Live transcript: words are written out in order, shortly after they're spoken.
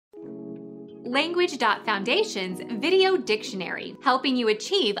Language.Foundation's Video Dictionary, helping you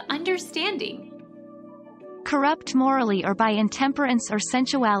achieve understanding. Corrupt morally or by intemperance or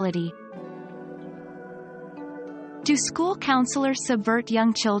sensuality. Do school counselors subvert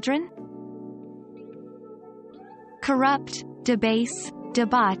young children? Corrupt, debase,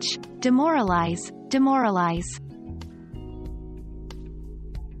 debauch, demoralize, demoralize.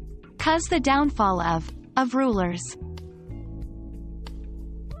 Cause the downfall of rulers.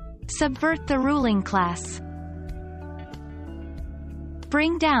 Subvert the ruling class.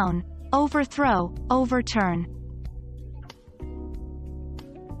 Bring down, overthrow, overturn.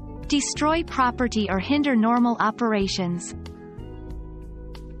 Destroy property or hinder normal operations.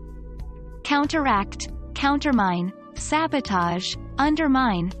 Counteract, countermine, sabotage,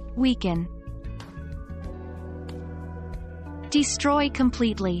 undermine, weaken. Destroy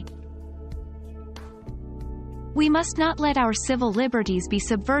completely. We must not let our civil liberties be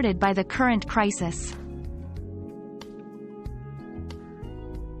subverted by the current crisis.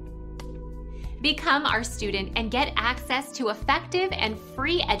 Become our student and get access to effective and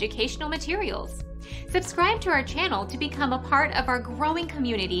free educational materials. Subscribe to our channel to become a part of our growing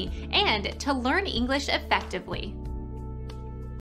community and to learn English effectively.